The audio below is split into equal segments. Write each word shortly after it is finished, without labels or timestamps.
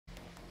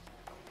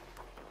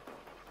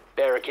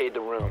Barricade the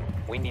room.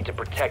 We need to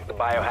protect the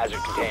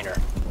biohazard container.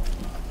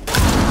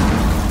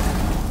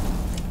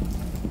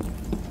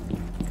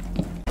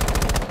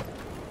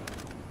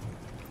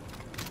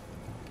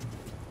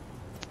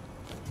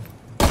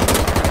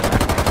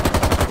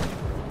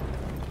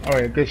 Oh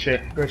yeah, good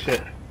shit, good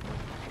shit.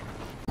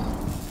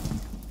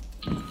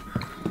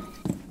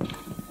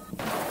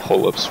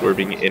 Pull up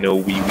swerving in a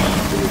wee wee.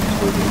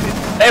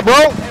 Hey,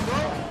 bro!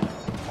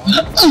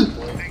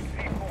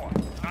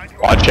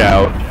 Watch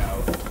out.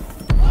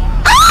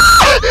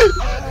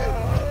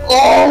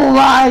 Oh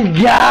my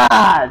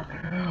god!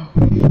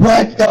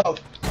 What the?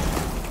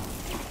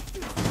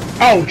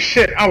 Oh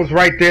shit, I was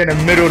right there in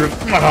the middle of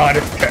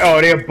the. Oh,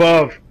 they're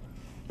above.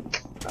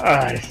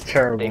 Ah, it's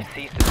terrible. They've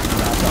ceased to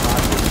secure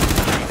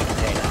the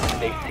container.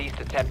 They've ceased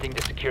attempting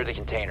to secure the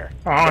container.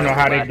 I don't know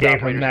how they Last gave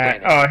operator him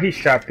that. standing. Oh, he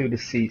shot through the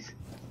seats.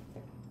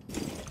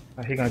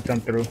 Oh, he gonna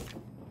jump through.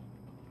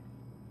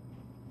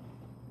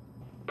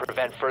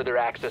 Prevent further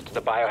access to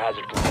the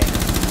biohazard container.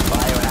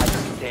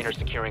 Biohazard container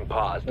securing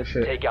paused. Good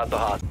shit. Take out the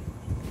hostage.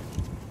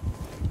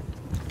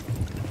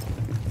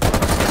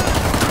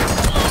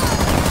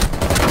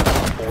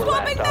 Four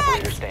last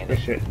operator standing. Good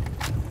shit.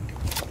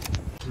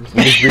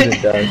 This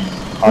isn't done.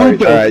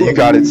 Alright, you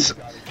got it.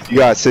 You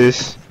got it,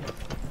 sis.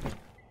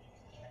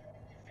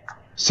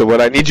 So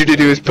what I need you to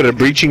do is put a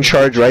breaching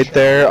charge right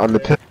there on the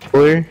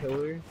pillar.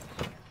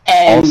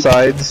 All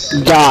sides.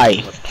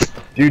 Die.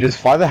 Dude, just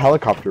fly the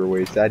helicopter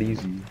away. It's that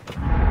easy.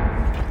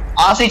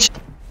 Honestly,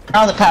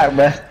 on the power,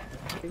 bro.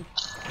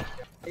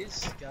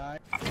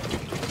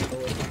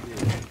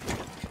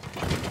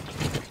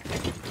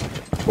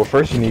 Well,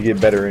 first you need to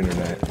get better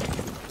internet.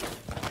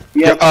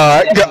 Yeah.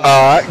 Oh yeah,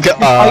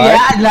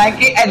 I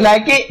like it. I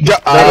like it.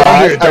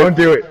 Don't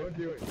do it.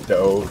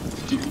 Don't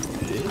do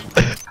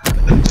it.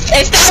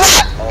 It's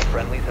not. All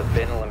friendlies have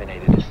been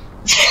eliminated.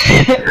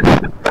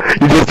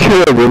 You just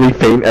hear a really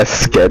faint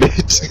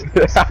sketch.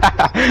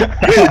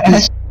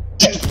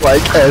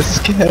 Like a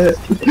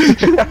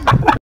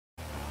sketch.